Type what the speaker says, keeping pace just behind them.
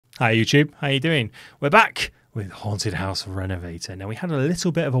Hi YouTube, how you doing? We're back with Haunted House Renovator. Now we had a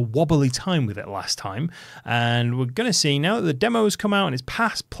little bit of a wobbly time with it last time, and we're going to see now that the demo has come out and it's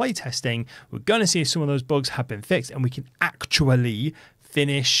past playtesting, we're going to see if some of those bugs have been fixed and we can actually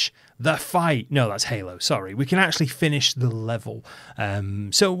finish the fight. No, that's Halo, sorry. We can actually finish the level.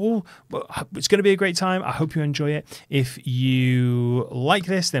 So it's going to be a great time. I hope you enjoy it. If you like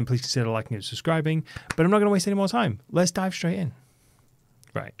this, then please consider liking and subscribing. But I'm not going to waste any more time. Let's dive straight in.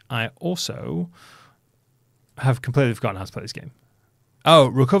 Right, I also have completely forgotten how to play this game. Oh,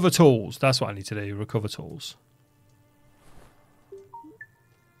 recover tools. That's what I need to do, recover tools.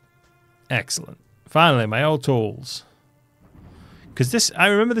 Excellent. Finally, my old tools. Because I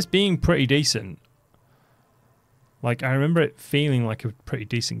remember this being pretty decent. Like, I remember it feeling like a pretty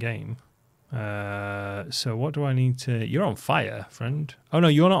decent game. So what do I need to... You're on fire, friend. Oh, no,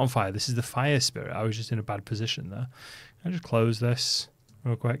 you're not on fire. This is the fire spirit. I was just in a bad position there. Can I just close this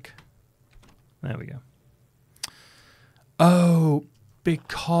real quick? There we go. Oh,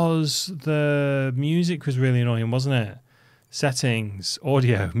 because the music was really annoying, wasn't it? Settings,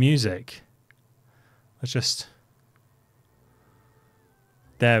 audio, music. Let's just...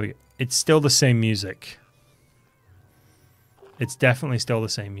 There we go. It's still the same music. It's definitely still the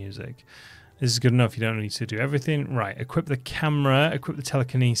same music. This is good enough. You don't need to do everything. Right, equip the camera, equip the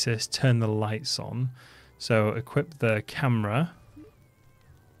telekinesis, turn the lights on. So equip the camera.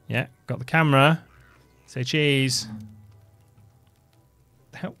 Yeah, got the camera. Say cheese.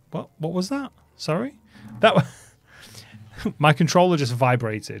 What was that? Sorry? That was my controller just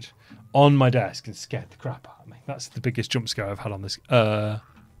vibrated on my desk and scared the crap out of me. That's the biggest jump scare I've had on this. God.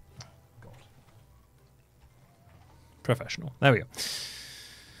 Professional. There we go.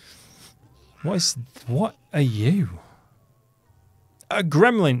 What are you? A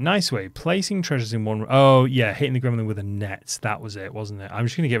gremlin. Nice way. Placing treasures in one... Oh, yeah. Hitting the gremlin with a net. That was it, wasn't it? I'm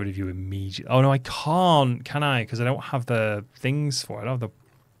just going to get rid of you immediately. Oh, no, I can't. Can I? Because I don't have the things for it. I don't have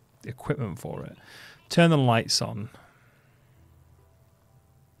the equipment for it. Turn the lights on.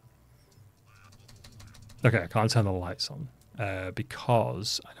 Okay, I can't turn the lights on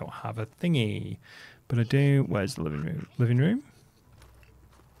because I don't have a thingy. But I do... Where's the living room? Living room?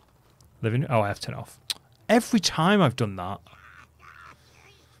 Oh, I have to turn it off. Every time I've done that.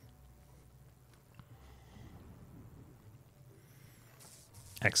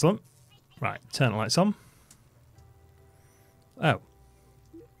 Excellent. Right, turn the lights on. Oh.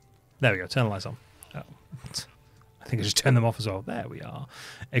 There we go, turn the lights on. Oh. I think I just turned them off as well. There we are.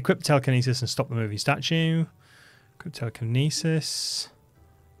 Equip telekinesis and stop the moving statue. Equip telekinesis.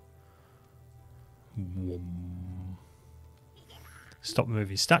 Stop the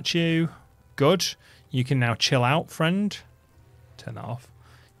moving statue. Good. You can now chill out, friend. Turn that off.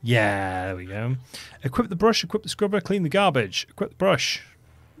 Yeah, there we go. Equip the brush, equip the scrubber, clean the garbage. Equip the brush.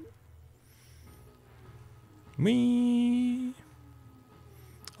 Whee.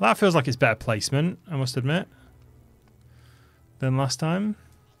 That feels like it's better placement, I must admit, than last time.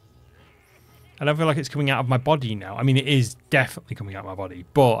 I don't feel like it's coming out of my body now. I mean, it is definitely coming out of my body,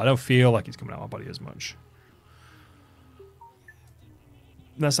 but I don't feel like it's coming out of my body as much.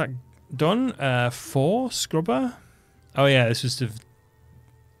 That's that done. 4, scrubber. Oh, yeah, this was...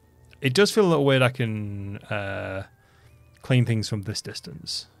 It does feel a little weird I can clean things from this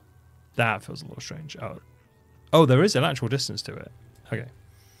distance. That feels a little strange. Oh, there is an actual distance to it. Okay.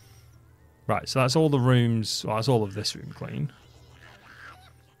 Right, so that's all the rooms. Well, that's all of this room clean.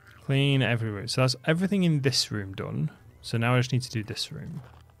 Clean every room. So that's everything in this room done. So now I just need to do this room.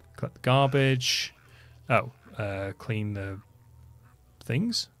 Collect the garbage. Oh, clean the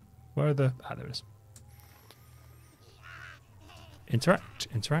things. Where are the... Ah, there it is.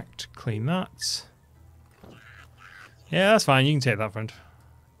 Interact. Clean that. Yeah, that's fine. You can take that, friend.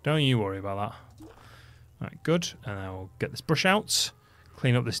 Don't you worry about that. Right, good. And I will get this brush out.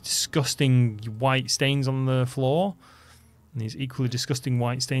 Clean up this disgusting white stains on the floor. And these equally disgusting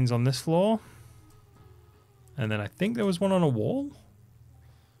white stains on this floor. And then I think there was one on a wall.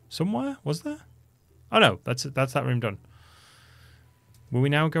 Somewhere, was there? Oh no, that's that room done. Were we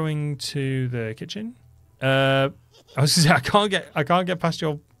now going to the kitchen? I was gonna say I can't get past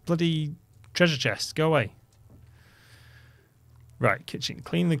your bloody treasure chest. Go away. Right, kitchen.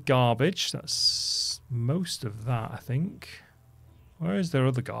 Clean the garbage. That's most of that, I think. Where is there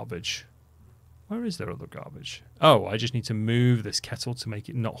other garbage? Where is there other garbage? Oh, I just need to move this kettle to make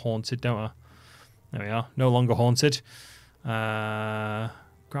it not haunted, don't I? There we are. No longer haunted. Grab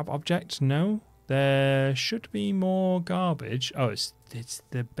object? No. There should be more garbage. Oh, it's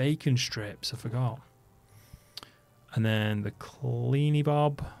the bacon strips. I forgot. And then the cleany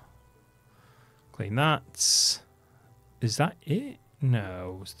bob. Clean that. Is that it?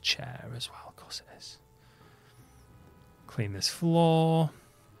 No, it's the chair as well. Of course it is. Clean this floor.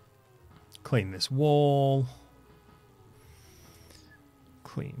 Clean this wall.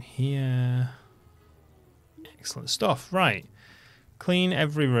 Clean here. Excellent stuff. Right. Clean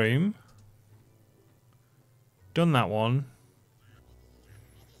every room. Done that one.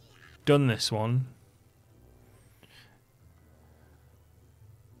 Done this one.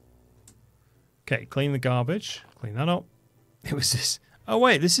 Okay, clean the garbage. Clean that up. It was this. Oh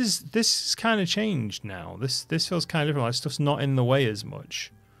wait, this is kind of changed now. This feels kind of different. Like stuff's not in the way as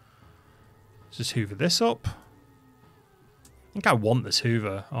much. Let's just hoover this up. I think I want this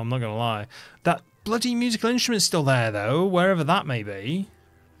hoover. Oh, I'm not gonna lie. That bloody musical instrument's still there though, wherever that may be.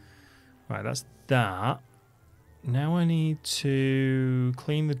 Right, that's that. Now I need to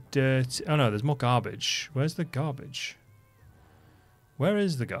clean the dirt. Oh no, there's more garbage. Where's the garbage? Where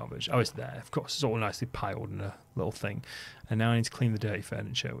is the garbage? Oh, it's there. Of course, it's all nicely piled in a little thing. And now I need to clean the dirty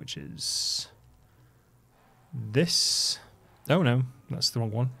furniture, which is this. Oh no, that's the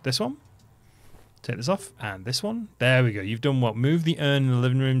wrong one. This one. Take this off, and this one. There we go. You've done what? Move the urn in the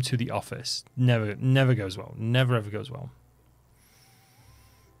living room to the office. Never goes well. Never ever goes well.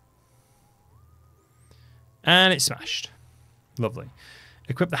 And it's smashed. Lovely.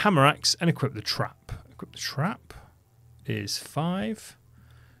 Equip the hammer axe and equip the trap. Equip the trap is 5.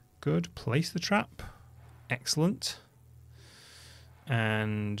 Good. Place the trap. Excellent.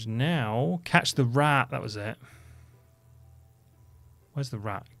 And now catch the rat. That was it. Where's the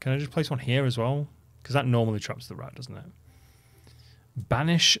rat? Can I just place one here as well? Because that normally traps the rat, doesn't it?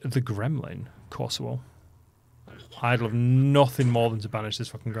 Banish the gremlin. Of course I will. I'd love nothing more than to banish this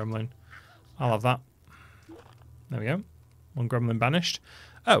fucking gremlin. I'll have that. There we go. One gremlin banished.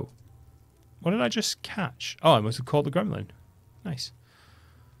 Oh. What did I just catch? Oh, I must have caught the gremlin. Nice.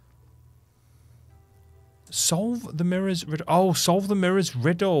 Solve the mirror's riddle. Oh, solve the mirror's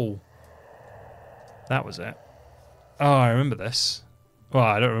riddle. That was it. Oh, I remember this. Well,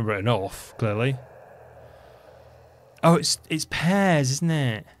 I don't remember it enough, clearly. Oh, it's pairs, isn't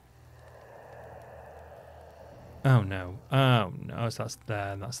it? Oh, no. Oh, no. So that's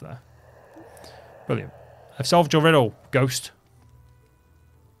there and that's there. Brilliant. I've solved your riddle, ghost.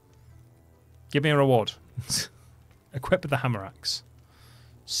 Give me a reward. Equip the hammer axe.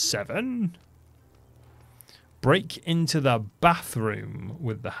 7. Break into the bathroom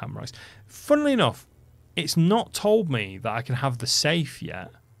with the hammer axe. Funnily enough, it's not told me that I can have the safe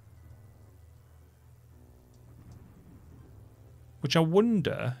yet. Which I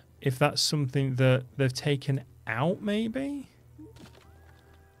wonder if that's something that they've taken out, maybe?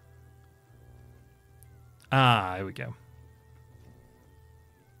 Ah, here we go.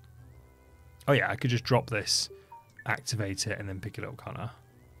 Oh yeah, I could just drop this, activate it, and then pick it up, can't I?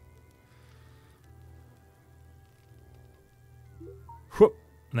 Whoop.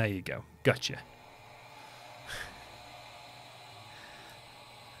 There you go. Gotcha.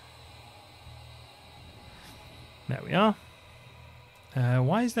 There we are.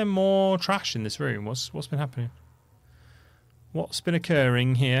 Why is there more trash in this room? What's been happening? What's been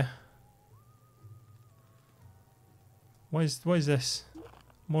occurring here? What is this?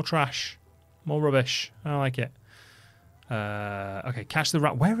 More trash. More rubbish. I don't like it. Okay, catch the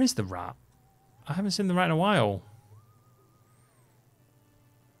rat. Where is the rat? I haven't seen the rat in a while.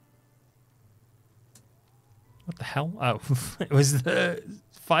 What the hell? Oh, it was the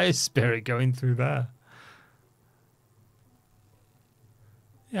fire spirit going through there.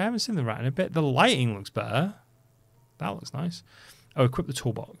 Yeah, I haven't seen the rat in a bit. The lighting looks better. That looks nice. Oh, equip the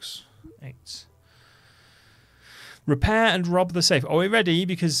toolbox. 8. Repair and rob the safe. Are we ready?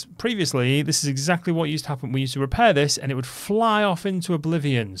 Because previously, this is exactly what used to happen. We used to repair this, and it would fly off into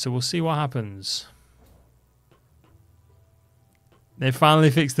oblivion. So we'll see what happens. They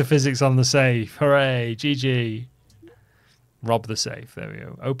finally fixed the physics on the safe. Hooray. GG. Rob the safe. There we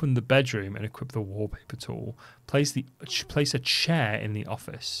go. Open the bedroom and equip the wallpaper tool. Place a chair in the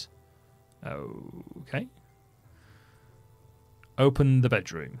office. Okay. Open the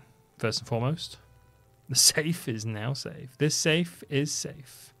bedroom. First and foremost. The safe is now safe. This safe is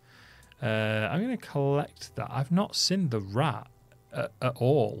safe. I'm going to collect that. I've not seen the rat at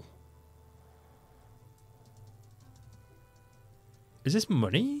all. Is this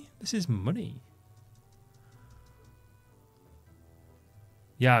money? This is money.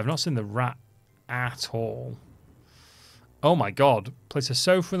 Yeah, I've not seen the rat at all. Oh my god. Place a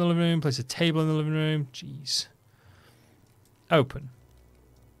sofa in the living room. Place a table in the living room. Jeez. Open.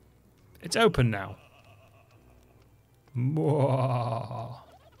 It's open now. Whoa.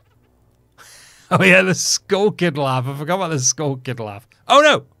 Oh yeah, the skull kid laugh. I forgot about the skull kid laugh. Oh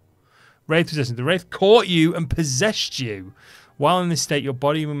no! Wraith possession. The Wraith caught you and possessed you. While in this state, your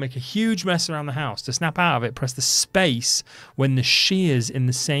body will make a huge mess around the house. To snap out of it, press the space when the shear's in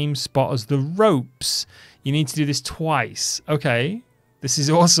the same spot as the ropes. You need to do this twice. Okay, this is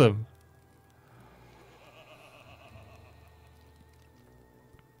awesome.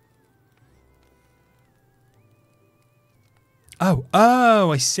 Oh,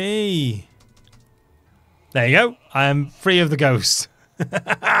 I see. There you go. I am free of the ghost.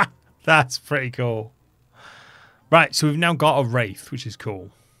 That's pretty cool. Right, so we've now got a wraith, which is cool.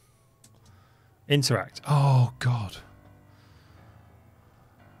 Interact. Oh, God.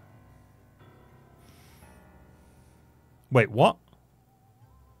 Wait, what?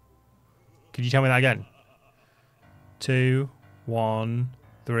 Could you tell me that again? 2, 1,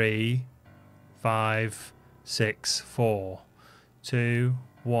 3, 5, 6, 4. 2,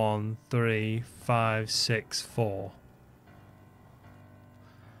 1, 3, 5, 6, 4.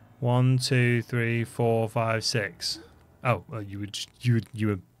 1, 2, 3, 4, 5, 6. Oh, well, you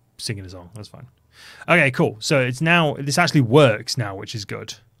were singing a song. That's fine. Okay, cool. So it's now, this actually works now, which is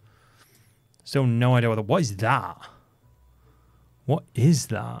good. Still no idea what is that? What is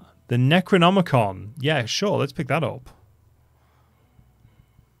that? The Necronomicon. Yeah, sure. Let's pick that up.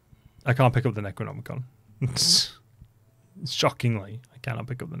 I can't pick up the Necronomicon. Shockingly, I cannot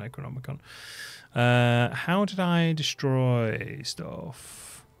pick up the Necronomicon. How did I destroy stuff?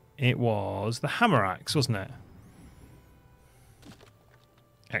 It was the hammer axe, wasn't it?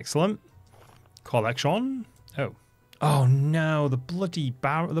 Excellent. Collection. Oh no! The bloody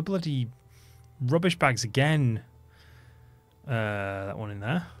rubbish bags again. That one in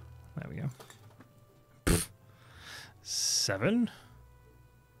there. There we go. Pfft. 7.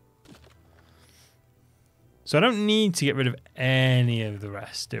 So I don't need to get rid of any of the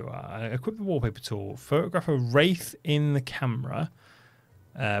rest, do I? Equip the wallpaper tool. Photograph a wraith in the camera.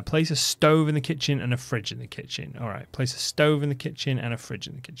 Place a stove in the kitchen and a fridge in the kitchen. All right. Place a stove in the kitchen and a fridge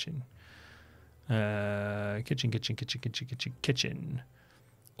in the kitchen. Kitchen.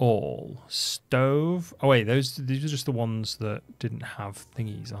 All. Stove. Oh, wait. These are just the ones that didn't have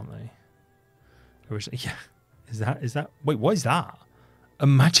thingies, aren't they? Originally. Yeah. Is that? Wait, what is that? A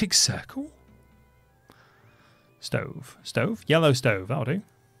magic circle? Stove. Yellow stove. That'll do.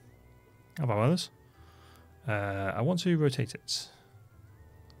 How about others? I want to rotate it.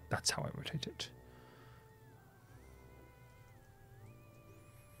 That's how I rotate it.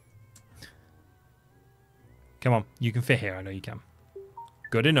 Come on. You can fit here. I know you can.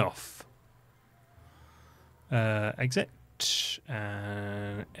 Good enough. Exit.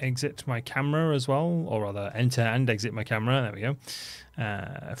 And exit my camera as well. Or rather, enter and exit my camera. There we go.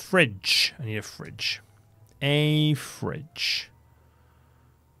 Fridge. I need a fridge. A fridge.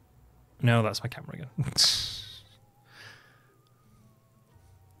 No, that's my camera again.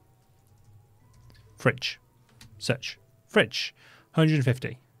 Fridge. Search. Fridge.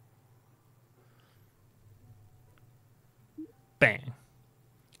 150. Bang.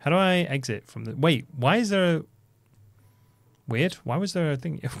 How do I exit from the... Wait, why is there a... Weird. Why was there a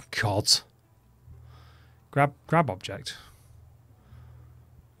thing... Oh, God. Grab object.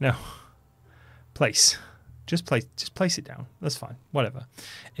 No. Place. Just place it down. That's fine. Whatever.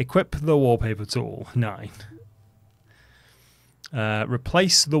 Equip the wallpaper tool. 9.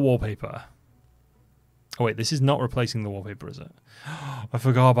 Replace the wallpaper. Oh wait, this is not replacing the wallpaper, is it? I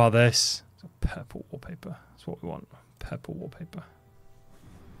forgot about this. It's a purple wallpaper. That's what we want. Purple wallpaper.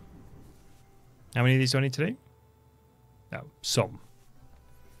 How many of these do I need to do? No, some.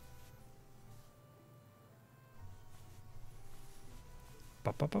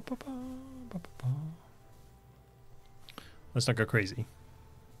 Let's not go crazy.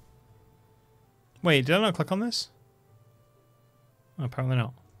 Wait, did I not click on this? Oh, apparently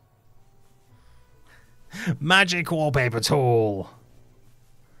not. Magic wallpaper tool.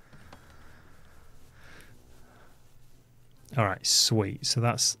 All right, sweet. So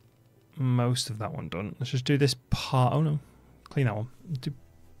that's most of that one done. Let's just do this part. Oh no, clean that one. Do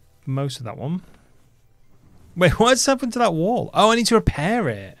most of that one. Wait, what's happened to that wall? Oh, I need to repair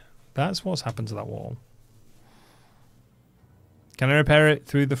it. That's what's happened to that wall. Can I repair it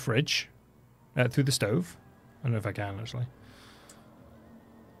through the fridge? Through the stove? I don't know if I can, actually.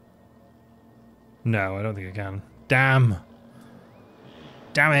 No, I don't think I can. Damn.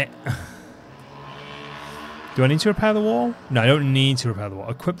 Damn it. Do I need to repair the wall? No, I don't need to repair the wall.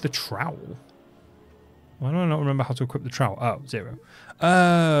 Equip the trowel. Why do I not remember how to equip the trowel? Oh, 0.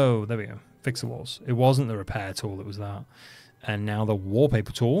 Oh, there we go. Fix the walls. It wasn't the repair tool, it was that. And now the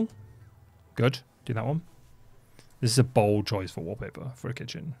wallpaper tool. Good. Do that one. This is a bold choice for wallpaper for a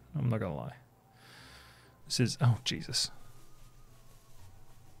kitchen. I'm not going to lie. This is... Oh, Jesus.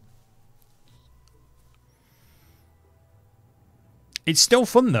 It's still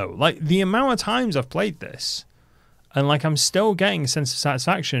fun though. Like the amount of times I've played this, and like I'm still getting a sense of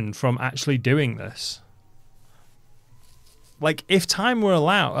satisfaction from actually doing this. Like if time were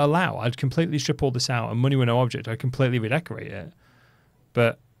allow, I'd completely strip all this out, and money were no object, I'd completely redecorate it.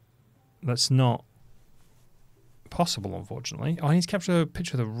 But that's not possible, unfortunately. Oh, I need to capture a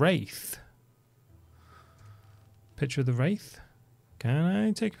picture of the Wraith. Picture of the Wraith? Can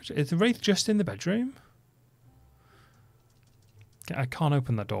I take a picture? Is the Wraith just in the bedroom? I can't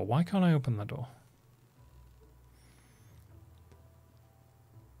open that door. Why can't I open that door?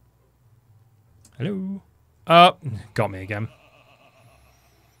 Hello? Oh, got me again.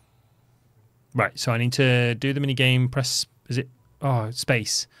 Right, so I need to do the mini game. Press, is it? Oh,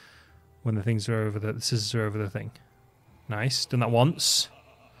 space. When the things are over the scissors are over the thing. Nice. Done that once.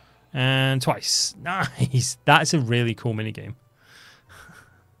 And twice. Nice. That's a really cool mini game.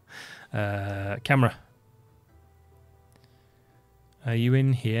 Camera. Are you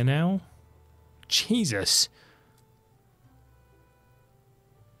in here now? Jesus.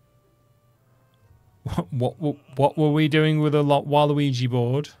 What were we doing with a Waluigi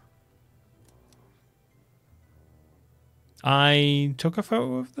board? I took a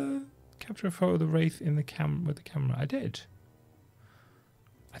photo of capture a photo of the Wraith in the with the camera. I did.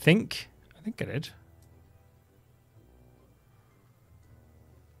 I think I did.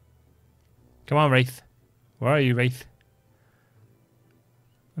 Come on, Wraith. Where are you, Wraith?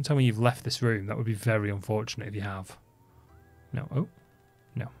 Don't tell me you've left this room. That would be very unfortunate if you have. No. Oh.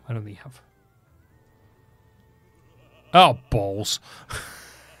 No, I don't think you have. Oh, balls.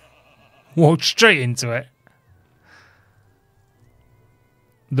 Walked straight into it.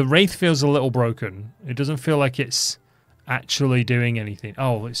 The Wraith feels a little broken. It doesn't feel like it's actually doing anything.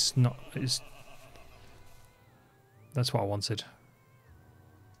 Oh, it's not. That's what I wanted.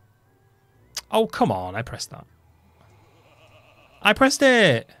 Oh, come on. I pressed that. I pressed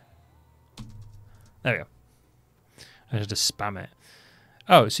it. There we go. I had to spam it.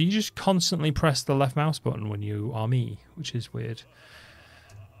 Oh, so you just constantly press the left mouse button when you are me, which is weird.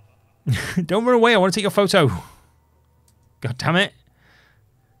 Don't run away. I want to take your photo. God damn it.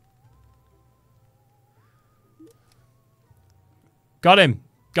 Got him.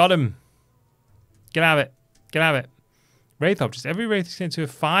 Got him. Get out of it. Get out of it. Wraith objects. Every Wraith is going to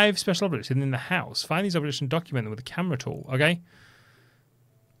have 5 special objects within the house. Find these objects and document them with a camera tool. Okay?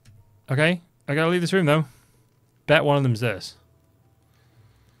 Okay? I gotta leave this room, though. Bet one of them's this.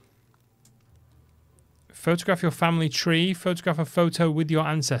 Photograph your family tree. Photograph a photo with your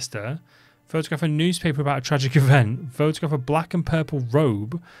ancestor. Photograph a newspaper about a tragic event. Photograph a black and purple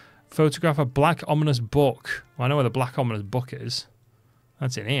robe. Photograph a black ominous book. Well, I know where the black ominous book is.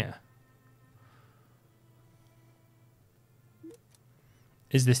 That's in here.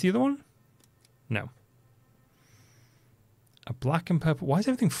 Is this the other one? No. A black and purple... Why is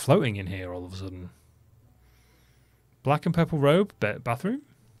everything floating in here all of a sudden? Black and purple robe. Bathroom.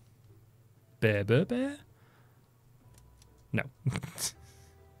 Bear. No.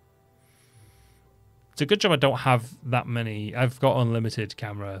 It's a good job I don't have that many. I've got unlimited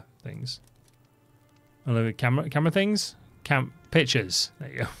camera things. Unlimited camera things? Pictures.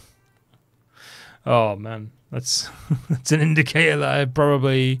 There you go. Oh, man. That's an indicator that I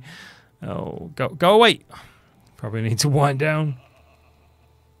probably... Oh, go away. Probably need to wind down.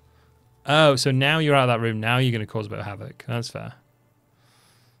 Oh, so now you're out of that room. Now you're going to cause a bit of havoc. That's fair.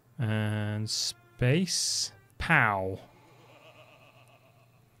 And space. Pow.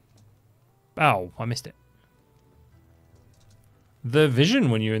 Oh, I missed it. The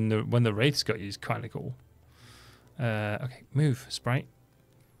vision when you're in when the Wraith's got you is kind of cool. Okay, move, sprite.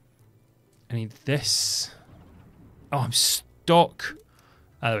 I need this. Oh, I'm stuck.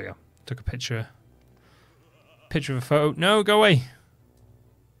 Ah, there we go. Took a picture. Picture of a photo. No, go away.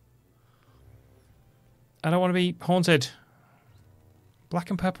 I don't want to be haunted. Black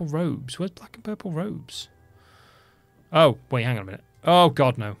and purple robes. Where's black and purple robes? Oh, wait, hang on a minute. Oh,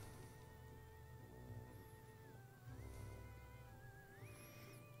 God, no.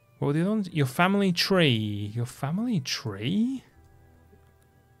 What were the other ones? Your family tree. Your family tree?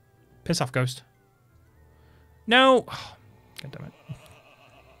 Piss off, ghost. No. Oh, God damn it.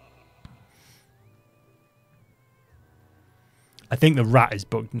 I think the rat is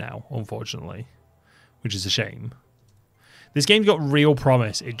bugged now, unfortunately, which is a shame. This game's got real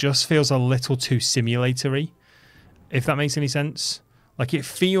promise. It just feels a little too simulatory, if that makes any sense. Like, it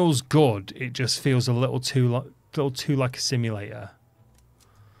feels good. It just feels a little too like a simulator.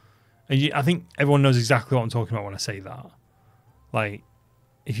 And I think everyone knows exactly what I'm talking about when I say that. Like,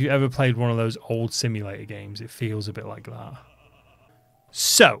 if you ever played one of those old simulator games, it feels a bit like that.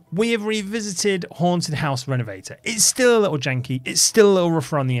 So, we have revisited Haunted House Renovator. It's still a little janky, it's still a little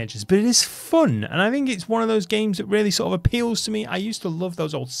rough around the edges, but it is fun, and I think it's one of those games that really sort of appeals to me. I used to love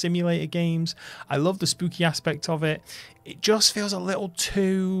those old simulator games. I love the spooky aspect of it. It just feels a little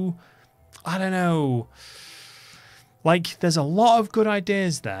too, I don't know, like there's a lot of good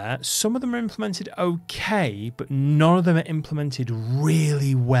ideas there. Some of them are implemented okay, but none of them are implemented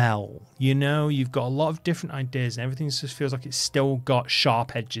really well. You know, you've got a lot of different ideas and everything just feels like it's still got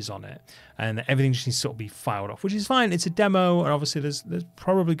sharp edges on it, and everything just needs to sort of be filed off, which is fine. It's a demo, and obviously there's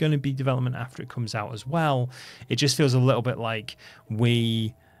probably going to be development after it comes out as well. It just feels a little bit like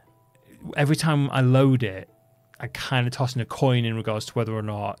every time I load it, I kind of tossing a coin in regards to whether or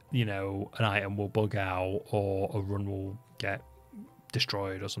not, you know, an item will bug out or a run will get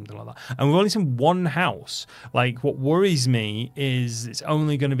destroyed or something like that. And we've only seen one house. Like, what worries me is it's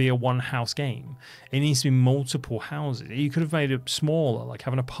only going to be a one house game. It needs to be multiple houses. You could have made it smaller, like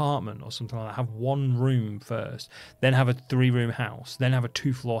have an apartment or something like that. Have one room first, then have a 3-room house, then have a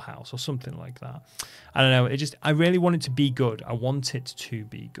 2-floor house or something like that. I don't know. I really want it to be good. I want it to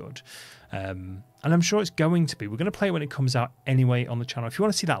be good. And I'm sure it's going to be. We're going to play it when it comes out anyway on the channel. If you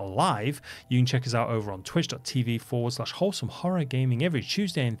want to see that live, you can check us out over on twitch.tv/wholesome horror gaming every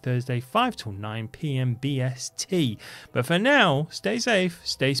Tuesday and Thursday, 5 till 9 p.m. BST. But for now, stay safe,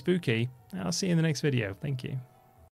 stay spooky, and I'll see you in the next video. Thank you.